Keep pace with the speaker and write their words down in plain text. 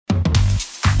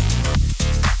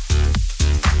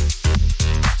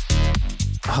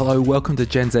Hello, welcome to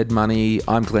Gen Z Money.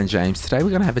 I'm Glenn James. Today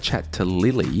we're going to have a chat to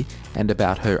Lilly and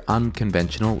about her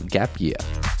unconventional gap year.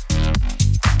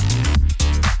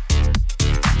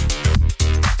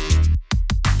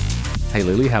 Hey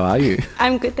Lilly, how are you?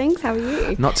 I'm good, thanks. How are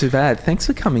you? Not too bad. Thanks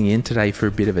for coming in today for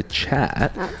a bit of a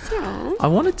chat. That's all right. I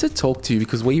wanted to talk to you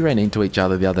because we ran into each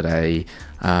other the other day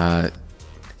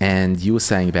and you were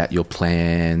saying about your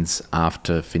plans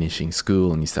after finishing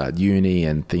school and you started uni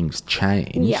and things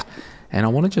changed. Yeah. And I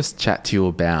want to just chat to you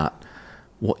about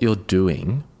what you're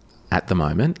doing at the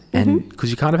moment. And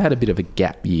because you kind of had a bit of a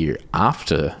gap year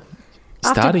after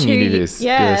starting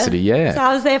university. Yeah. So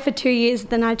I was there for 2 years,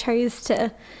 then I chose to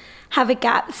have a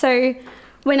gap. So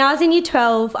when I was in year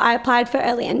 12, I applied for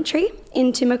early entry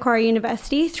into Macquarie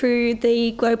University through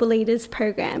the Global Leaders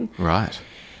program. Right.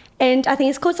 And I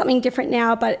think it's called something different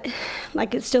now, but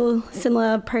like it's still a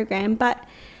similar program. But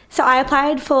so I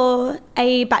applied for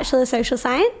a Bachelor of Social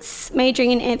Science,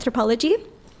 majoring in anthropology,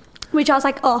 which I was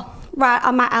like, oh, right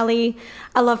up my alley.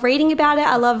 I love reading about it.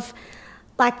 I love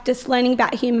like just learning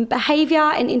about human behaviour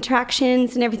and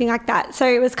interactions and everything like that. So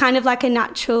it was kind of like a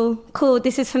natural, cool,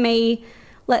 this is for me,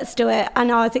 let's do it.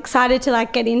 And I was excited to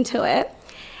like get into it.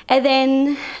 And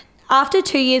then after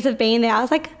 2 years of being there, I was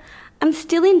like, I'm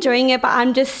still enjoying it, but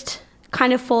I'm just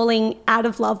kind of falling out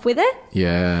of love with it.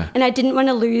 Yeah. And I didn't want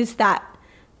to lose that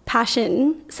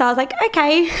passion. So I was like,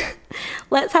 okay,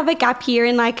 let's have a gap year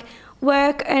and like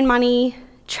work, earn money,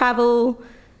 travel,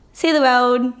 see the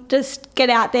world, just get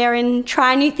out there and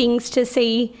try new things to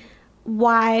see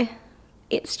why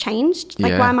it's changed,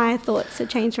 like why my thoughts have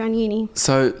changed around uni.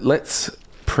 So let's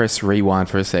press rewind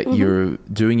for a sec. You're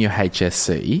doing your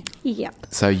HSC. Yep.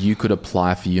 So you could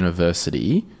apply for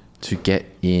university to get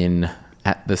in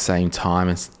at the same time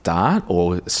and start,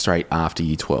 or straight after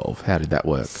year 12? How did that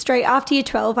work? Straight after year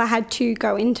 12, I had to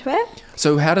go into it.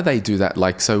 So how do they do that?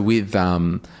 Like, so with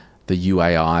the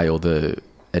UAI or the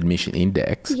admission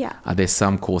index, are there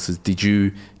some courses, did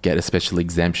you get a special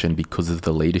exemption because of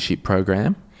the leadership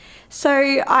program? So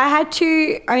I had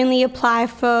to only apply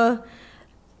for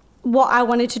what I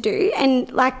wanted to do,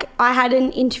 and like I had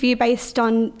an interview based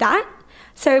on that.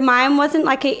 So mine wasn't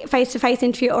like a face-to-face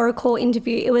interview or a call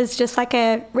interview. It was just like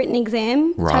a written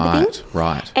exam type of thing.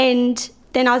 Right. And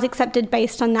then I was accepted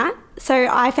based on that. So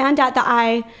I found out that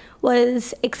I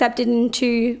was accepted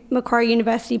into Macquarie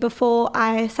University before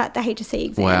I sat the HSC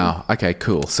exam. Wow. Okay,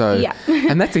 cool. So,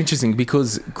 and that's interesting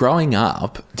because growing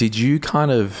up, did you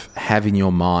kind of have in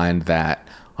your mind that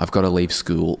I've got to leave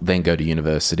school, then go to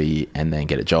university and then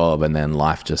get a job and then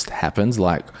life just happens?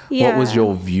 Like, what was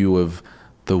your view of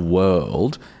the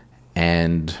world?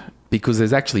 And because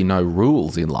there's actually no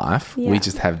rules in life, we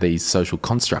just have these social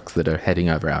constructs that are heading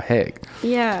over our head.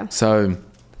 Yeah. So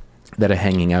that are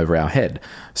hanging over our head.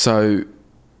 So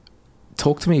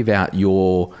talk to me about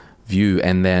your view,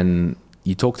 and then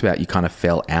you talked about you kind of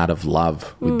fell out of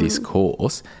love with this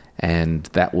course, and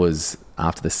that was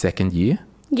after the second year?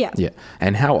 Yeah. Yeah.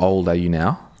 And how old are you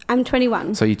now? I'm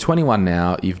 21. So you're 21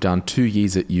 now, you've done 2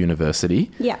 years at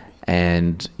university. Yeah.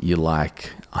 And you're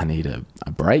like, I need a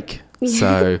break.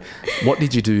 So what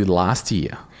did you do last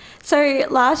year? So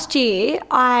last year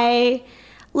I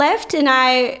left and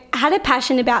I had a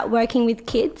passion about working with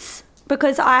kids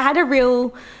because I had a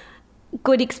real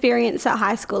good experience at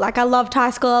high school. Like I loved high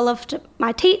school. I loved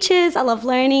my teachers. I loved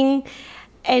learning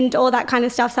and all that kind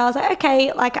of stuff. So I was like,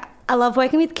 okay, like I love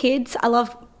working with kids. I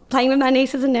love playing with my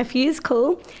nieces and nephews.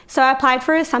 Cool. So I applied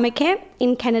for a summer camp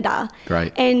in Canada.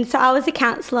 Great. And so I was a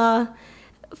counsellor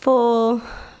for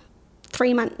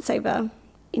 3 months over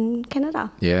in Canada.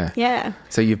 Yeah. Yeah.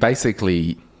 So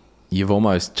you've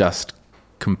almost just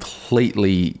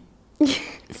completely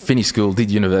finished school,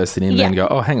 did university, and then go,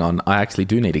 oh, hang on, I actually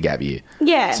do need a gap year.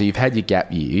 Yeah. So you've had your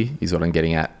gap year, is what I'm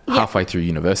getting at, halfway through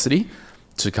university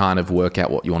to kind of work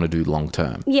out what you want to do long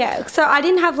term. Yeah. So I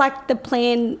didn't have like the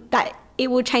plan that it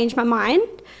will change my mind,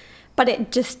 but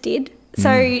it just did.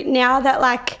 So now that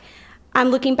like I'm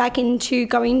looking back into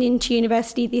going into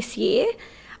university this year,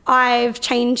 I've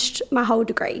changed my whole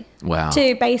degree. Wow.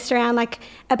 To based around like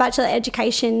a bachelor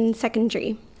education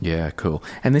secondary. Yeah, cool.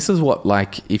 And this is what,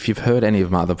 like, if you've heard any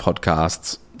of my other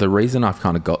podcasts, the reason I've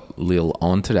kind of got Lil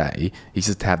on today is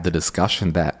just to have the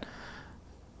discussion that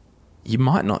you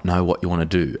might not know what you want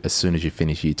to do as soon as you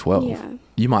finish year 12. Yeah.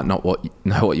 You might not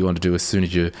know what you want to do as soon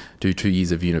as you do 2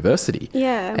 years of university.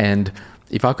 Yeah. And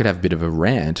if I could have a bit of a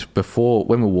rant before,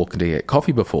 when we were walking to get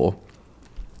coffee before,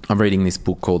 I'm reading this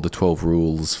book called The 12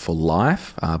 Rules for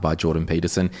Life by Jordan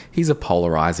Peterson. He's a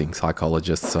polarizing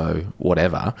psychologist, so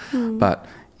whatever. But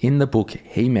in the book,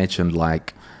 he mentioned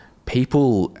like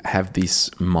people have this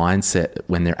mindset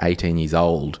when they're 18 years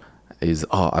old is,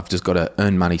 I've just got to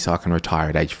earn money so I can retire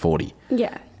at age 40.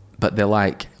 Yeah. But they're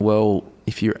like, well,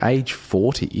 if you're age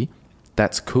 40,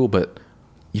 that's cool, but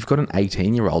you've got an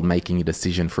 18-year-old making a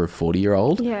decision for a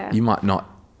 40-year-old. Yeah. You might not,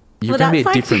 you're going to be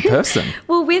a different person.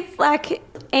 Well, with like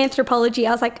anthropology,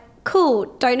 I was like, cool,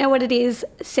 don't know what it is.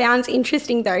 Sounds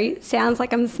interesting though. Sounds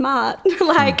like I'm smart.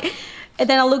 And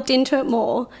then I looked into it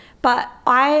more. But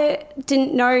I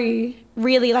didn't know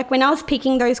really, like when I was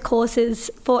picking those courses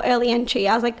for early entry,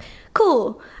 I was like,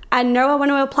 cool, I know I want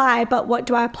to apply, but what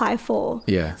do I apply for?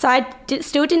 Yeah. So I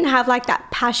still didn't have like that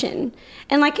passion.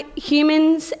 And like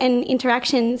humans and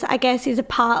interactions, I guess, is a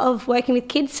part of working with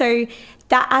kids. So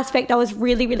that aspect, I was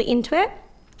really, really into it.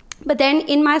 But then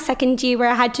in my second year where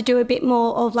I had to do a bit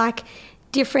more of like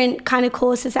different kind of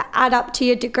courses that add up to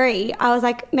your degree, I was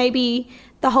like, maybe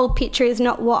the whole picture is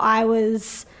not what I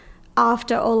was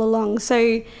after all along.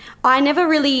 So I never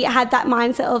really had that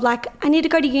mindset of like, I need to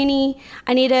go to uni,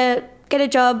 I need to get a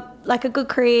job, like a good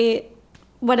career,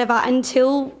 whatever,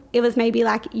 until it was maybe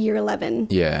like year 11.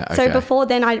 Yeah, okay. So before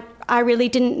then, I really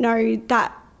didn't know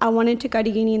that I wanted to go to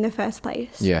uni in the first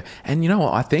place. Yeah. And you know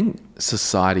what? I think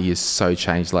society is so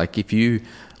changed. Like if you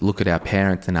look at our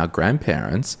parents and our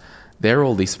grandparents, they're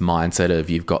all this mindset of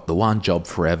you've got the one job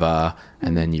forever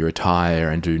and then you retire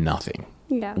and do nothing.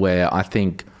 Yeah. Where I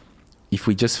think if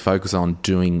we just focus on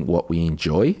doing what we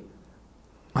enjoy,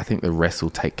 I think the rest will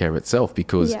take care of itself,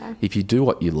 because if you do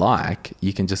what you like,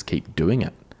 you can just keep doing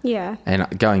it. Yeah.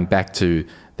 And going back to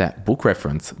that book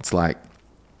reference, it's like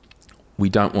we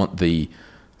don't want the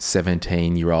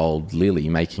 17-year-old Lilly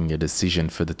making a decision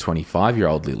for the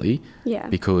 25-year-old Lilly,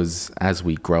 because as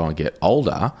we grow and get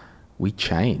older, we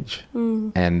change.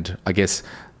 And I guess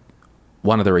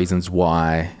one of the reasons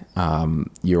why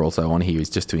you're also on here is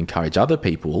just to encourage other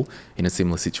people in a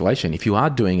similar situation. If you are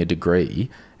doing a degree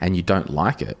and you don't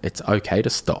like it, it's okay to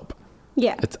stop.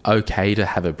 Yeah. It's okay to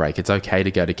have a break. It's okay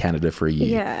to go to Canada for a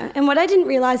year. Yeah. And what I didn't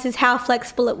realise is how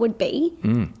flexible it would be.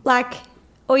 Like,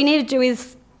 all you need to do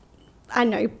is, I don't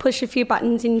know, push a few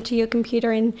buttons into your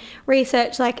computer and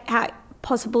research like how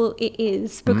possible it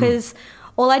is, because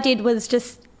all I did was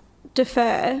just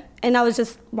defer, and that was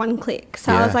just one click.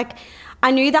 So I was like,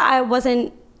 I knew that I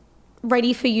wasn't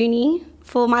ready for uni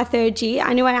for my third year.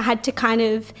 I knew I had to kind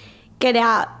of get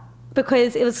out,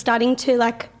 because it was starting to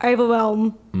like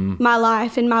overwhelm my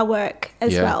life and my work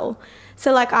as well.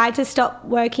 So like I had to stop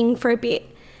working for a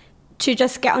bit to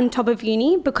just get on top of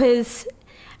uni, because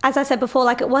as I said before,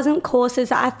 like it wasn't courses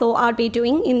that I thought I'd be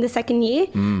doing in the second year.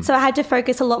 So I had to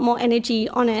focus a lot more energy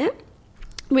on it,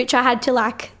 which I had to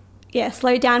like,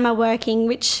 slow down my working,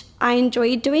 which I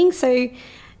enjoyed doing. So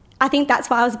I think that's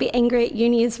why I was a bit angry at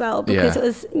uni as well, because it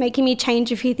was making me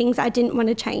change a few things I didn't want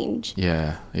to change.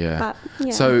 Yeah.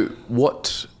 But, So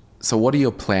what are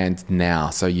your plans now?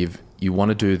 So you want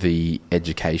to do the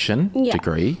education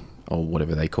degree, or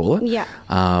whatever they call it. Yeah.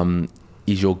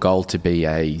 Is your goal to be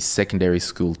a secondary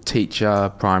school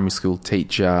teacher, primary school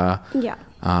teacher? Yeah.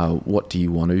 What do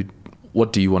you want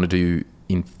to do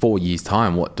in 4 years'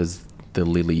 time? What does the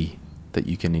Lilly that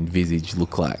you can envisage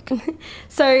look like?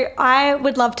 So I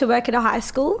would love to work at a high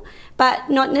school, but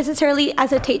not necessarily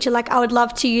as a teacher. Like I would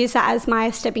love to use that as my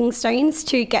stepping stones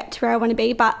to get to where I want to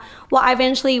be. But what I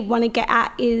eventually want to get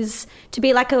at is to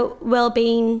be like a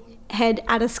wellbeing head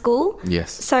at a school.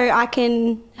 Yes. So I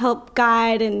can help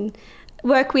guide and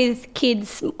work with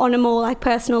kids on a more like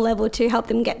personal level to help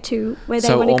them get to where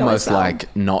they want to go as well. So almost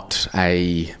like not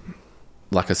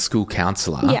like a school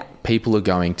counsellor. Yeah. People are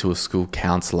going to a school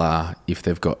counsellor if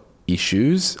they've got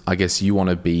issues. I guess you want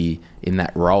to be in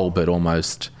that role, but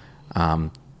almost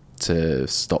to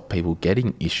stop people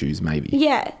getting issues maybe.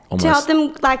 Yeah, almost. To help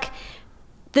them like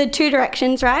the two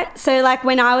directions, right? So like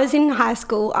when I was in high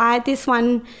school, I had this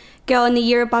one girl in the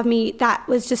year above me that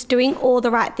was just doing all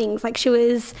the right things. Like she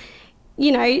was,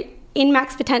 you know, in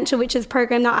Max Potential, which is a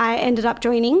program that I ended up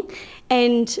joining,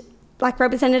 and like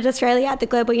represented Australia at the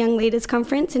Global Young Leaders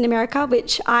Conference in America,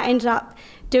 which I ended up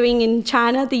doing in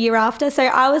China the year after. So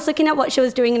I was looking at what she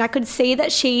was doing and I could see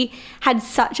that she had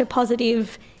such a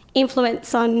positive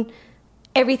influence on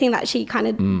everything that she kind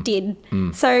of did.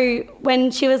 So when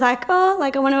she was like, oh,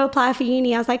 like I want to apply for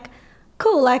uni, I was like,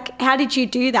 cool, like how did you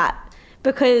do that?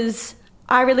 Because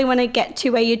I really want to get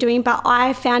to where you're doing, but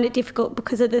I found it difficult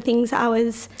because of the things I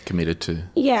was committed to.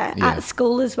 Yeah, at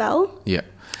school as well. Yeah.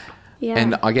 Yeah.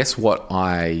 And I guess what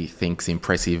I think's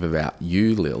impressive about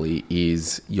you, Lilly,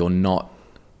 is you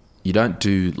don't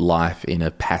do life in a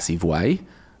passive way,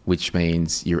 which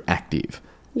means you're active.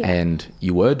 Yeah. And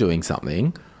you were doing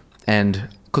something, and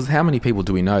because how many people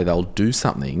do we know they'll do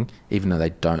something even though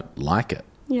they don't like it?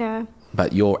 Yeah.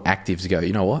 But you're active to go,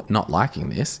 you know what, not liking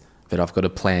this, but I've got a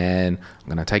plan. I'm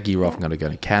going to take a year off. I'm going to go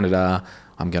to Canada.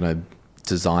 I'm going to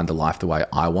design the life the way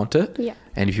I want it. Yeah.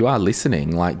 And if you are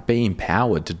listening, like, be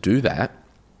empowered to do that.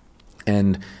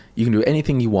 And you can do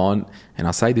anything you want. And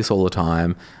I say this all the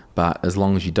time, but as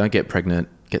long as you don't get pregnant,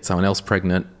 get someone else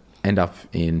pregnant, end up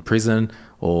in prison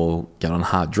or get on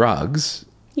hard drugs,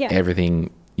 everything,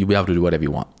 you'll be able to do whatever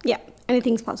you want. Yeah.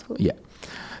 Anything's possible. Yeah.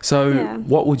 So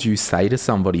what would you say to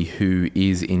somebody who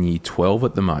is in year 12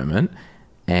 at the moment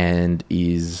and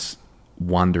is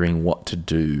wondering what to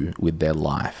do with their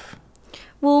life?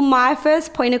 Well, my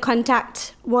first point of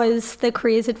contact was the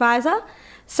careers advisor.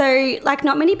 So, like,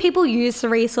 not many people use the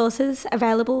resources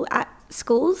available at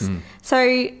schools.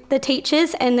 So the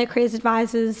teachers and the careers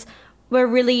advisors were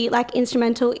really, like,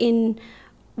 instrumental in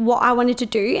what I wanted to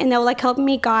do, and they were, like, helping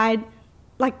me guide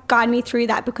me through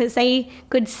that, because they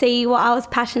could see what I was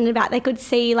passionate about. They could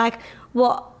see, like,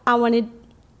 what I wanted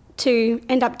to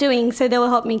end up doing, so they will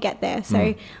help me get there.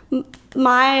 So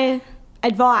my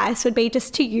advice would be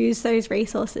just to use those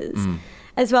resources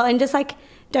as well, and just, like,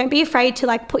 don't be afraid to,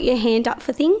 like, put your hand up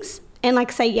for things and,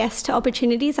 like, say yes to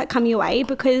opportunities that come your way.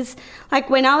 Because, like,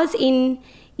 when I was in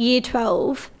year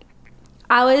 12,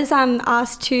 I was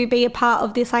asked to be a part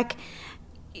of this, like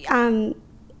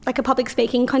a public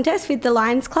speaking contest with the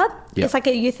Lions Club. Yep. It's like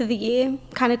a Youth of the Year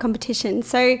kind of competition.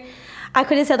 So I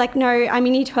could have said, like, no, I'm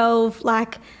in year 12,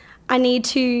 like, I need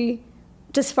to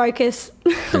just focus.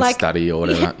 And like, study or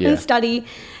whatever. And study.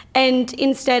 And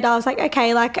instead I was like,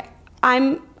 okay, like,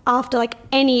 I'm after, like,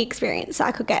 any experience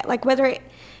I could get, like, whether it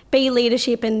be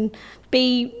leadership and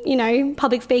be, you know,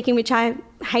 public speaking, which I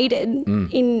hated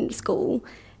in school,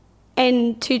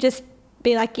 and to just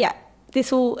be like, yeah,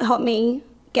 this will help me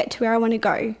get to where I want to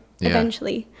go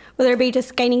eventually. Whether it be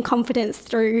just gaining confidence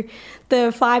through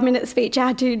the 5-minute speech I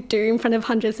had to do in front of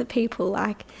hundreds of people,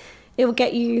 like, it will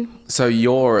get you. So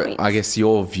I guess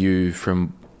your view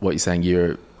from what you're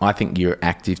saying, I think you're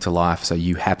active to life, so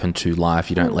you happen to life.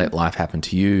 You don't let life happen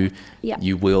to you. Yeah.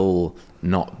 You will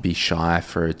not be shy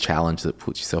for a challenge that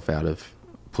puts yourself out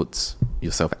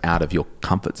of your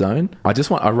comfort zone.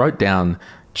 I wrote down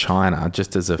China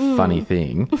just as a funny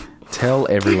thing. Tell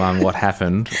everyone what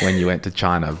happened when you went to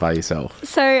China by yourself.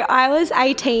 So I was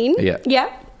 18.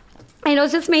 Yeah. And it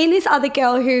was just me and this other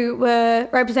girl who were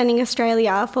representing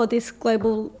Australia for this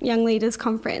Global Young Leaders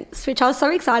Conference, which I was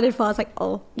so excited for. I was like,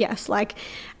 oh, yes, like,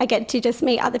 I get to just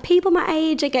meet other people my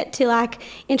age. I get to, like,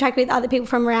 interact with other people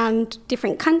from around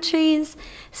different countries.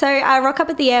 So I rock up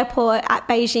at the airport at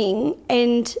Beijing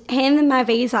and hand them my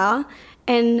visa,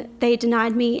 and they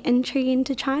denied me entry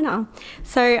into China.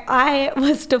 So I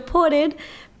was deported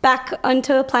back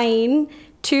onto a plane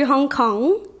to Hong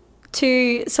Kong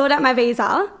to sort out my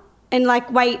visa and,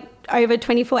 like, wait over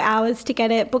 24 hours to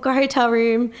get it, book a hotel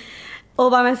room all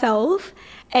by myself.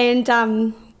 And,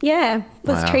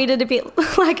 was treated a bit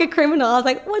like a criminal. I was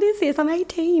like, what is this? I'm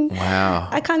 18. Wow.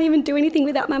 I can't even do anything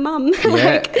without my mum.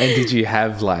 Yeah. And did you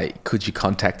have, like, could you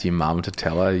contact your mum to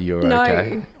tell her you were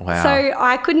okay? Wow. So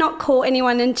I could not call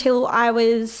anyone until I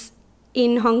was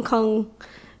in Hong Kong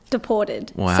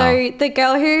deported. Wow. So the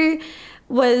girl who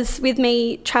was with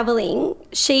me travelling,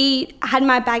 she had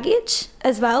my baggage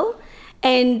as well,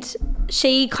 and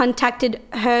she contacted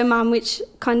her mum, which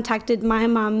contacted my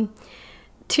mum,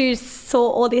 to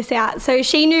sort all this out. So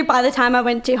she knew by the time I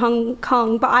went to Hong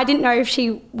Kong, but I didn't know if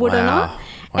she would or not.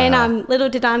 Wow. And little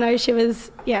did I know she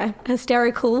was,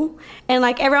 hysterical. And,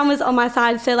 like, everyone was on my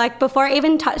side. So, like, before I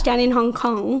even touched down in Hong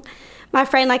Kong, my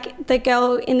friend, like, the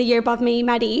girl in the year above me,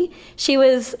 Maddie, she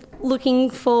was looking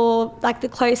for, like, the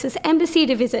closest embassy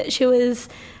to visit. She was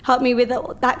helping me with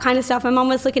that kind of stuff. My mum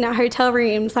was looking at hotel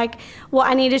rooms, like, what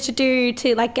I needed to do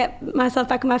to, like, get myself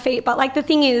back on my feet. But, like, the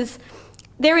thing is,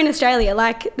 they're in Australia.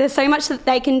 Like, there's so much that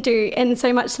they can do and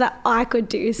so much that I could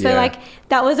do. So, like,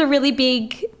 that was a really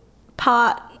big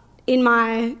part in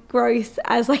my growth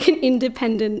as, like, an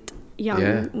independent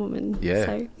young woman.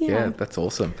 Yeah, that's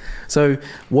awesome. So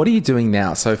what are you doing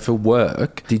now? So for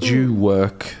work, did you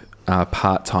work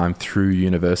part-time through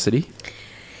university?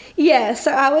 Yeah,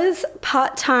 so I was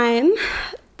part-time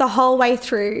the whole way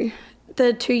through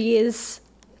the 2 years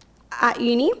at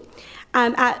uni,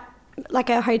 at,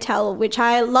 like, a hotel, which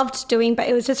I loved doing, but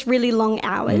it was just really long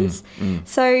hours.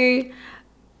 So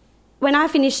when I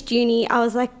finished uni, I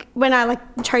was like, when I, like,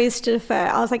 chose to defer,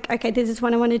 I was like, okay, this is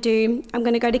what I want to do. I'm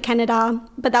going to go to Canada.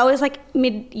 But that was, like,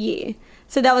 mid-year.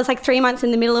 So that was, like, 3 months in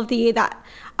the middle of the year that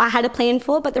I had a plan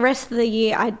for, but the rest of the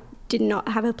year I did not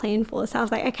have a plan for. So I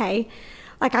was like, okay,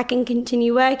 like, I can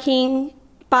continue working.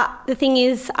 But the thing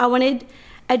is, I wanted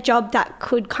a job that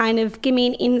could kind of give me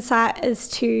an insight as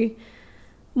to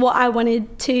what I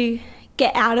wanted to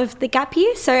get out of the gap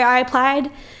year. So I applied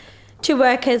to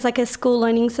work as like a school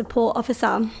learning support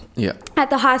officer Yeah. at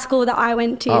the high school that I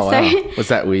went to. Oh, so wow. Was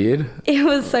that weird? it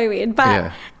was so weird,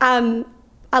 but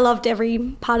I loved every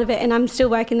part of it, and I'm still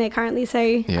working there currently. So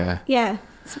yeah,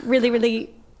 it's really, really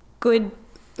good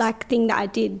like thing that I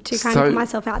did to kind of put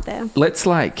myself out there. Let's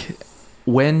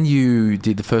when you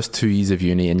did the first 2 years of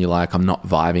uni and you're like, I'm not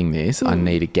vibing this, I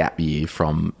need a gap year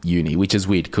from uni, which is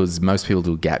weird because most people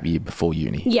do a gap year before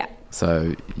uni. Yeah.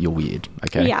 So you're weird,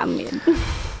 okay? Yeah, I'm weird.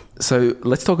 So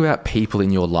let's talk about people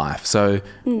in your life. So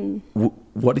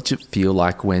what did you feel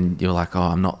like when you're like, oh,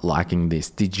 I'm not liking this?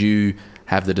 Did you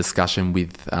have the discussion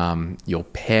with your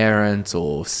parents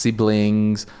or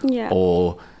siblings? Yeah.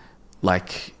 Or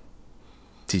like,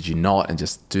 did you not and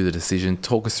just do the decision?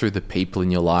 Talk us through the people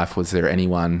in your life. Was there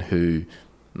anyone who,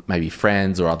 maybe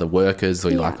friends or other workers,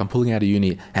 or you're like, I'm pulling out of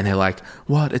uni, and they're like,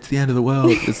 what? It's the end of the world.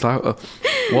 It's like,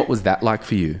 what was that like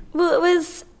for you? Well, it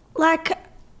was like,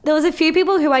 there was a few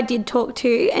people who I did talk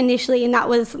to initially, and that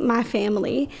was my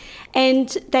family, and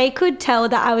they could tell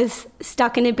that I was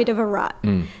stuck in a bit of a rut.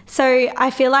 So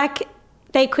I feel like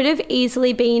they could have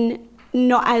easily been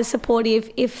not as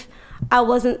supportive if I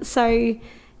wasn't so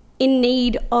in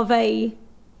need of a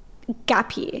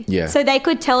gap year. Yeah. So they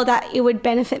could tell that it would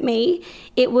benefit me.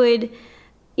 It would,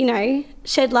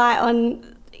 shed light on,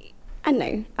 I don't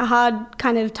know, a hard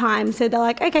kind of time. So they're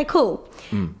like, okay, cool.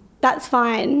 That's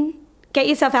fine. Get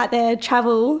yourself out there,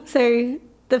 travel. So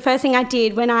the first thing I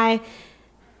did when I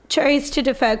chose to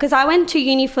defer, because I went to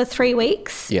uni for 3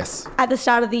 weeks at the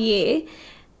start of the year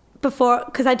before,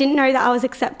 because I didn't know that I was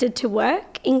accepted to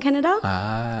work in Canada.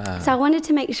 So I wanted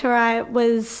to make sure I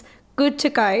was good to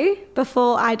go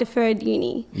before I deferred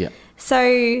uni. Yeah.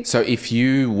 So if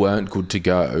you weren't good to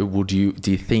go, do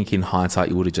you think in hindsight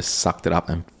you would have just sucked it up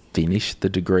and finished the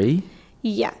degree?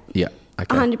 Yeah. Yeah.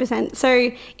 Okay. 100%.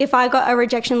 So if I got a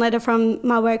rejection letter from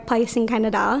my workplace in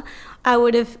Canada, I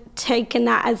would have taken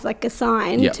that as like a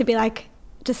sign to be like,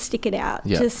 just stick it out.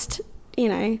 Just,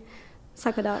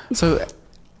 suck it up. So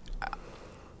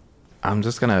I'm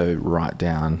just going to write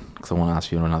down, because I want to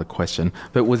ask you another question,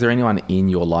 but was there anyone in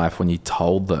your life when you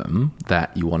told them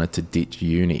that you wanted to ditch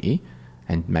uni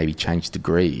and maybe change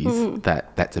degrees,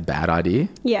 that's a bad idea?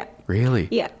 Yeah. Really?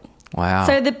 Yeah. Wow.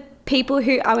 So the people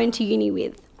who I went to uni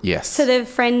with. Yes. So the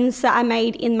friends that I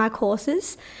made in my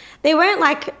courses, they weren't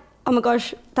like, oh my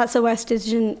gosh, that's the worst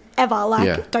decision ever.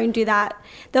 Like, don't do that.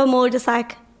 They were more just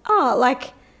like, oh,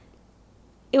 like,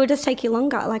 it would just take you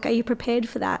longer. Like, are you prepared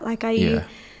for that? Like, are you,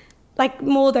 like,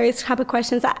 more those type of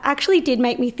questions that actually did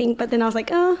make me think, but then I was like,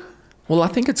 oh. Well, I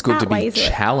think it's good to be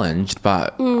challenged,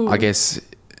 but I guess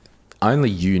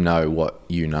only you know what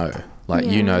you know. Like,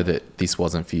 you know that this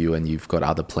wasn't for you and you've got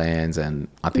other plans, and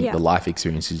I think the life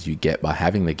experiences you get by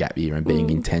having the gap year and being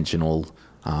intentional,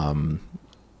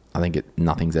 I think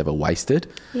nothing's ever wasted.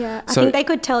 Yeah, I think they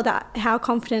could tell that how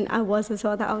confident I was as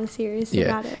well, that I was serious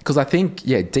about it. Because I think,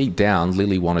 deep down,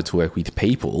 Lily wanted to work with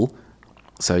people.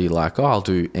 So you're like, oh, I'll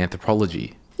do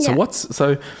anthropology.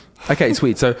 So okay, it's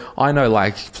weird. So I know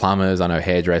like plumbers, I know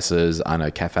hairdressers, I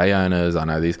know cafe owners, I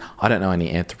know these. I don't know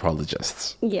any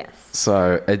anthropologists. Yes.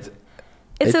 So it's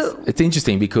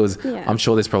interesting because I'm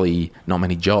sure there's probably not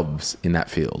many jobs in that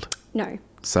field. No.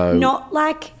 So not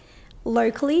like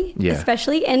locally,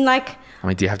 especially. And like, I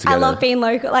mean, do you have to go I love being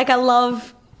local. Like, I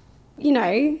love,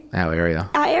 our area.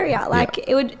 Like,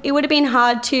 it would have been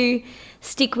hard to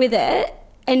stick with it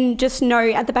and just know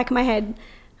at the back of my head,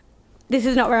 this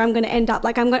is not where I'm going to end up.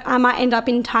 Like, I might end up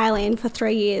in Thailand for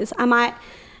 3 years. I might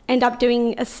end up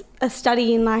doing a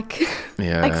study in like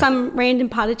like some random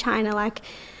part of China. Like,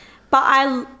 but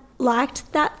I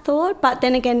liked that thought. But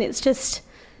then again, it's just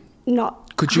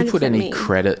not. Could you put any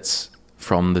credits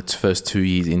from the first 2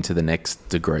 years into the next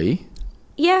degree?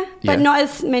 Yeah, but not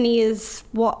as many as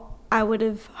what I would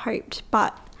have hoped.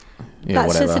 But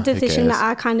that's just a decision that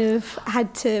I kind of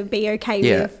had to be okay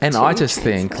with. Yeah, and I just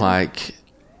think like,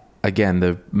 again,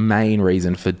 the main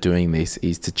reason for doing this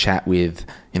is to chat with,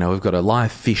 we've got a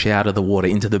live fish out of the water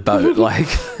into the boat. Like,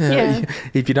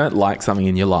 if you don't like something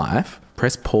in your life,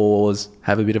 press pause,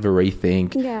 have a bit of a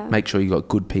rethink, make sure you've got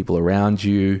good people around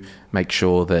you, make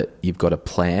sure that you've got a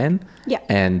plan,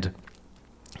 and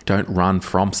don't run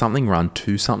from something, run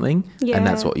to something. Yeah. And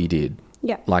that's what you did.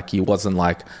 Yeah. Like, you wasn't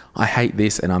like, I hate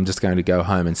this and I'm just going to go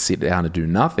home and sit down and do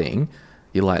nothing.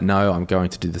 You're like, no, I'm going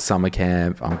to do the summer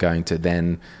camp. I'm going to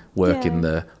then work in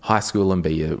the high school and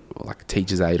be a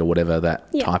teacher's aide or whatever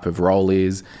that type of role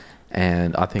is.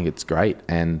 And I think it's great,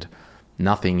 and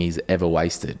nothing is ever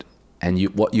wasted. And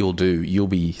what you'll do, you'll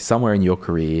be somewhere in your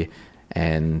career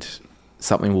and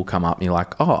something will come up and you're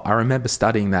like, oh, I remember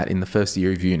studying that in the first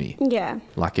year of uni. Yeah.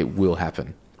 Like, it will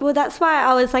happen. Well, that's why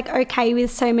I was like okay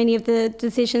with so many of the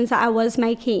decisions that I was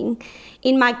making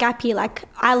in my gap year. Like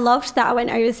I loved that I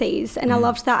went overseas, and I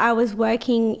loved that I was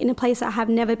working in a place that I have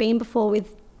never been before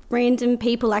with random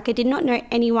people. Like I did not know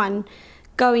anyone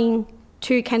going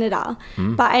to Canada,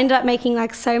 but I ended up making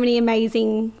like so many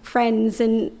amazing friends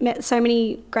and met so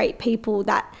many great people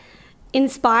that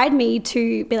inspired me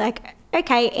to be like,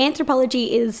 okay,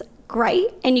 anthropology is great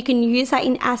and you can use that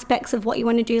in aspects of what you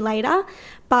want to do later,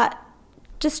 but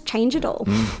just change it all.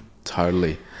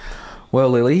 Totally. Well,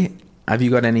 Lily, have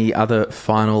you got any other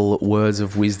final words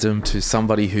of wisdom to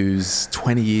somebody who's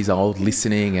 20 years old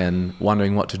listening and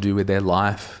wondering what to do with their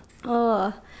life?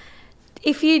 Oh,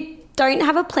 if you don't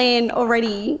have a plan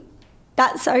already,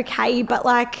 that's okay, but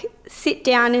like sit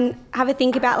down and have a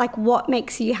think about like what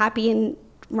makes you happy and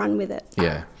run with it.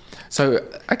 Yeah. So,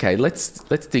 okay, let's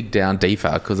dig down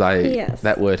deeper because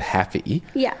that word happy.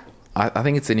 Yeah. I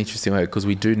think it's an interesting word because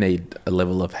we do need a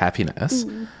level of happiness.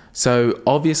 So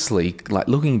obviously, like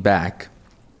looking back,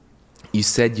 you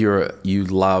said you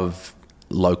love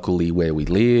locally where we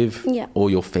live, or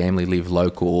your family live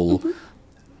local.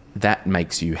 That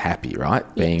makes you happy, right?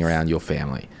 Yes. Being around your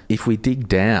family. If we dig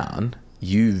down,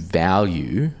 you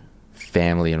value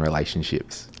family and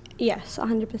relationships. Yes,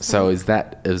 100%. So is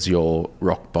that as your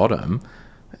rock bottom,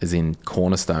 as in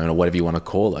cornerstone or whatever you want to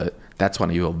call it, that's one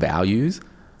of your values?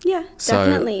 Yeah,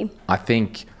 definitely. So I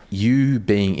think you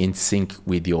being in sync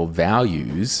with your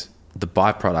values, the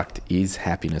byproduct is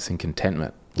happiness and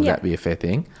contentment. Would that be a fair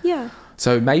thing? Yeah.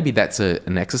 So maybe that's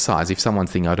an exercise. If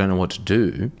someone's thinking, I don't know what to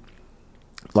do,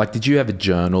 like, did you have a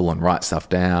journal and write stuff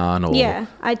down? Or? Yeah,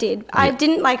 I did. Yeah. I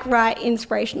didn't like write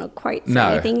inspirational quotes or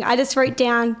anything. I just wrote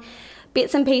down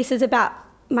bits and pieces about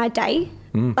my day.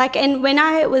 Like, and when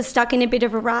I was stuck in a bit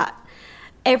of a rut,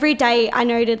 every day I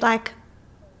noted like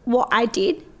what I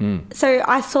did. So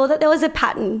I saw that there was a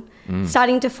pattern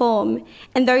starting to form,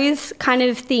 and those kind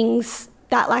of things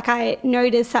that like I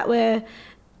noticed that were,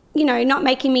 you know, not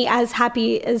making me as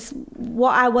happy as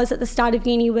what I was at the start of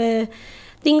uni were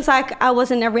things like I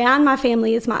wasn't around my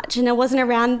family as much and I wasn't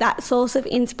around that source of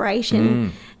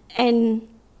inspiration. And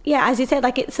yeah, as you said,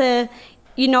 like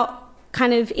you're not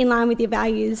kind of in line with your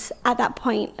values at that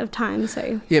point of time.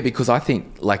 So yeah, because I think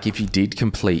like if you did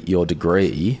complete your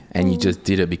degree and you just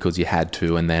did it because you had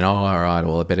to, and then all right,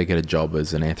 well I better get a job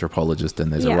as an anthropologist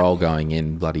and there's a role going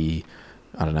in bloody,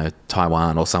 I don't know,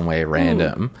 Taiwan or somewhere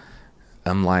random,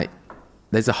 I'm like,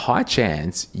 there's a high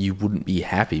chance you wouldn't be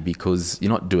happy because you're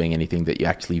not doing anything that you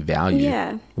actually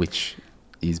value, which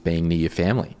is being near your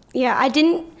family. Yeah, I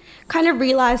didn't kind of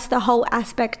realise the whole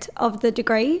aspect of the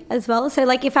degree as well. So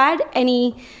like if I had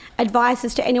any advice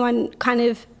as to anyone kind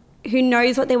of who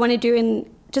knows what they want to do, and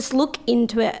just look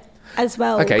into it as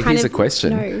well. Okay, here's a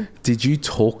question. No. Did you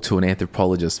talk to an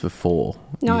anthropologist before?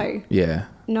 No.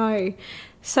 No.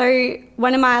 So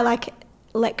one of my like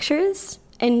lecturers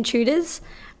and tutors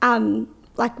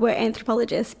like were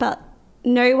anthropologists, but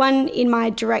no one in my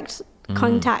direct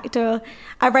contact, or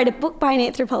I read a book by an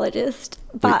anthropologist,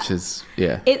 but which is,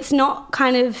 it's not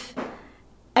kind of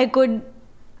a good,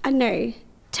 I don't know,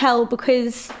 tell,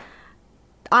 because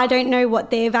I don't know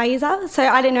what their values are, so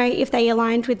I don't know if they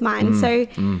aligned with mine. So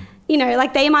you know,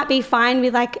 like they might be fine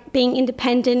with like being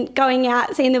independent, going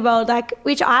out, seeing the world, like,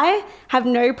 which I have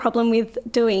no problem with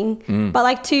doing, but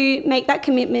like to make that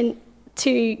commitment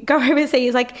to go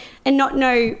overseas, like, and not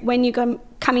know when you're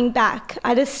coming back,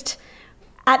 I just,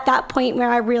 at that point where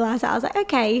I realised that, I was like,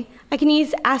 okay, I can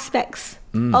use aspects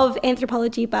of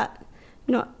anthropology, but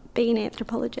not be an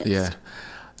anthropologist. Yeah.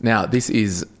 Now, this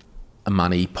is a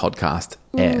money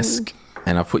podcast-esque,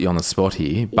 and I've put you on the spot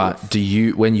here, but do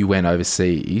you, when you went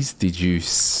overseas, did you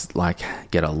like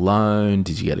get a loan?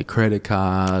 Did you get a credit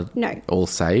card? No. All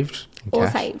saved? All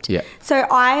saved. Yeah. So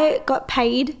I got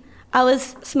paid. I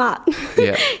was smart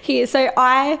here. So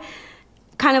I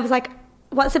kind of was like,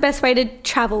 what's the best way to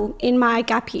travel in my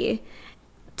gap year?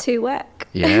 To work.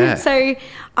 Yeah. So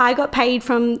I got paid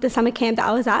from the summer camp that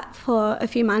I was at for a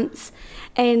few months,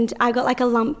 and I got like a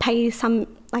lump payment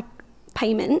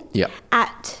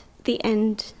at the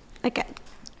end, like at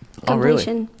completion. Oh,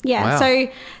 really? Yeah. Wow.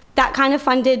 So that kind of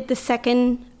funded the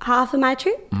second half of my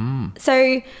trip.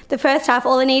 So the first half,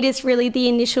 all I need is really the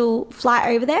initial flight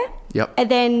over there. Yep.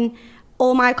 And then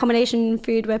all my accommodation and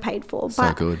food were paid for.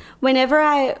 So good. Whenever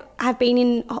I have been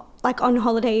in like on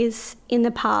holidays in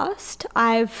the past,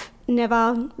 I've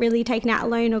never really taken out a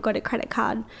loan or got a credit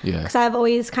card. Yeah. Because I've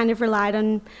always kind of relied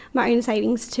on my own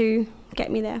savings to get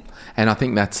me there. And I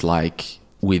think that's like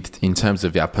in terms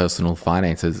of our personal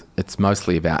finances, it's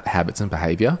mostly about habits and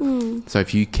behaviour. So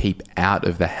if you keep out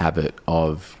of the habit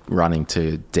of running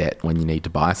to debt when you need to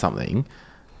buy something,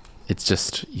 it's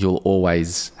just you'll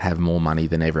always have more money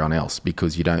than everyone else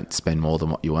because you don't spend more than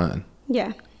what you earn.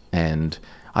 Yeah. And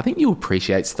I think you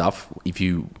appreciate stuff if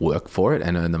you work for it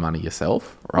and earn the money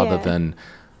yourself rather than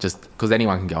just because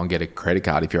anyone can go and get a credit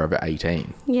card if you're over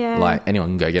 18. Yeah. Like anyone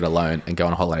can go get a loan and go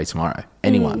on a holiday tomorrow.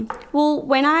 Anyone. Well,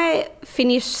 when I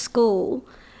finished school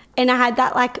and I had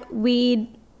that like weird,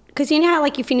 because you know how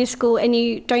like you finish school and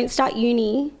you don't start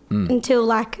uni until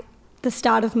like the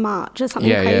start of March or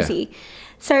something crazy. Yeah.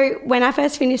 So when I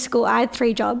first finished school, I had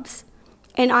 3 jobs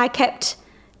and I kept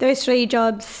those 3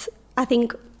 jobs, I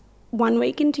think 1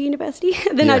 week into university.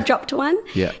 Then I dropped one.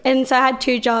 Yeah. And so I had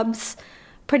 2 jobs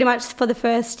pretty much for the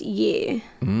first year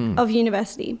of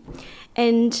university.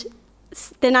 And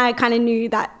then I kind of knew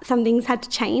that some things had to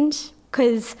change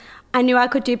because I knew I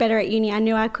could do better at uni. I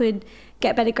knew I could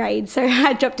get better grades. So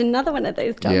I dropped another one of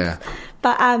those jobs. Yeah.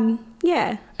 But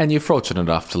yeah. And you're fortunate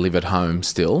enough to live at home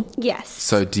still. Yes.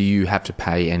 So do you have to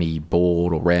pay any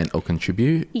board or rent or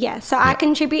contribute? Yeah. So I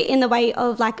contribute in the way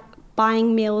of like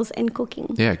buying meals and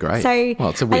cooking. Yeah, great. So well,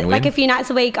 it's a win-win. Like a few nights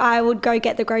a week I would go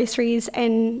get the groceries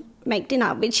and make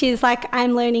dinner, which is like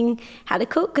I'm learning how to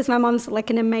cook because my mom's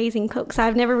like an amazing cook. So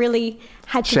I've never really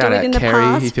had to do it in the past. Shout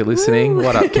out Kerry if you're listening.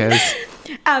 What up, Kez?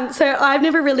 So I've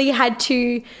never really had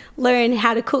to learn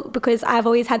how to cook because I've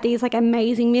always had these like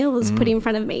amazing meals put in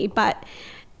front of me. But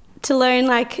to learn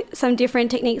like some different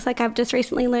techniques, like I've just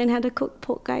recently learned how to cook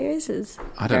pork gyozas.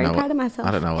 Very proud of myself.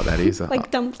 I don't know what that is.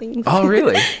 Like dumplings. Oh,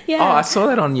 really? Yeah. Oh, I saw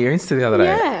that on your Insta the other day.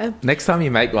 Yeah. Next time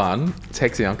you make one,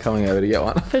 text me. I'm coming over to get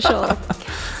one. For sure.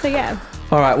 So yeah.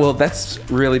 All right. Well, that's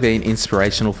really been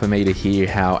inspirational for me to hear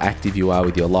how active you are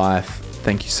with your life.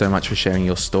 Thank you so much for sharing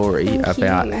your story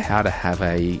about how to have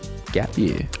a gap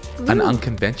year, an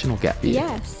unconventional gap year.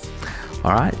 Yes.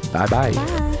 All right. Bye-bye.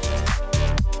 Bye.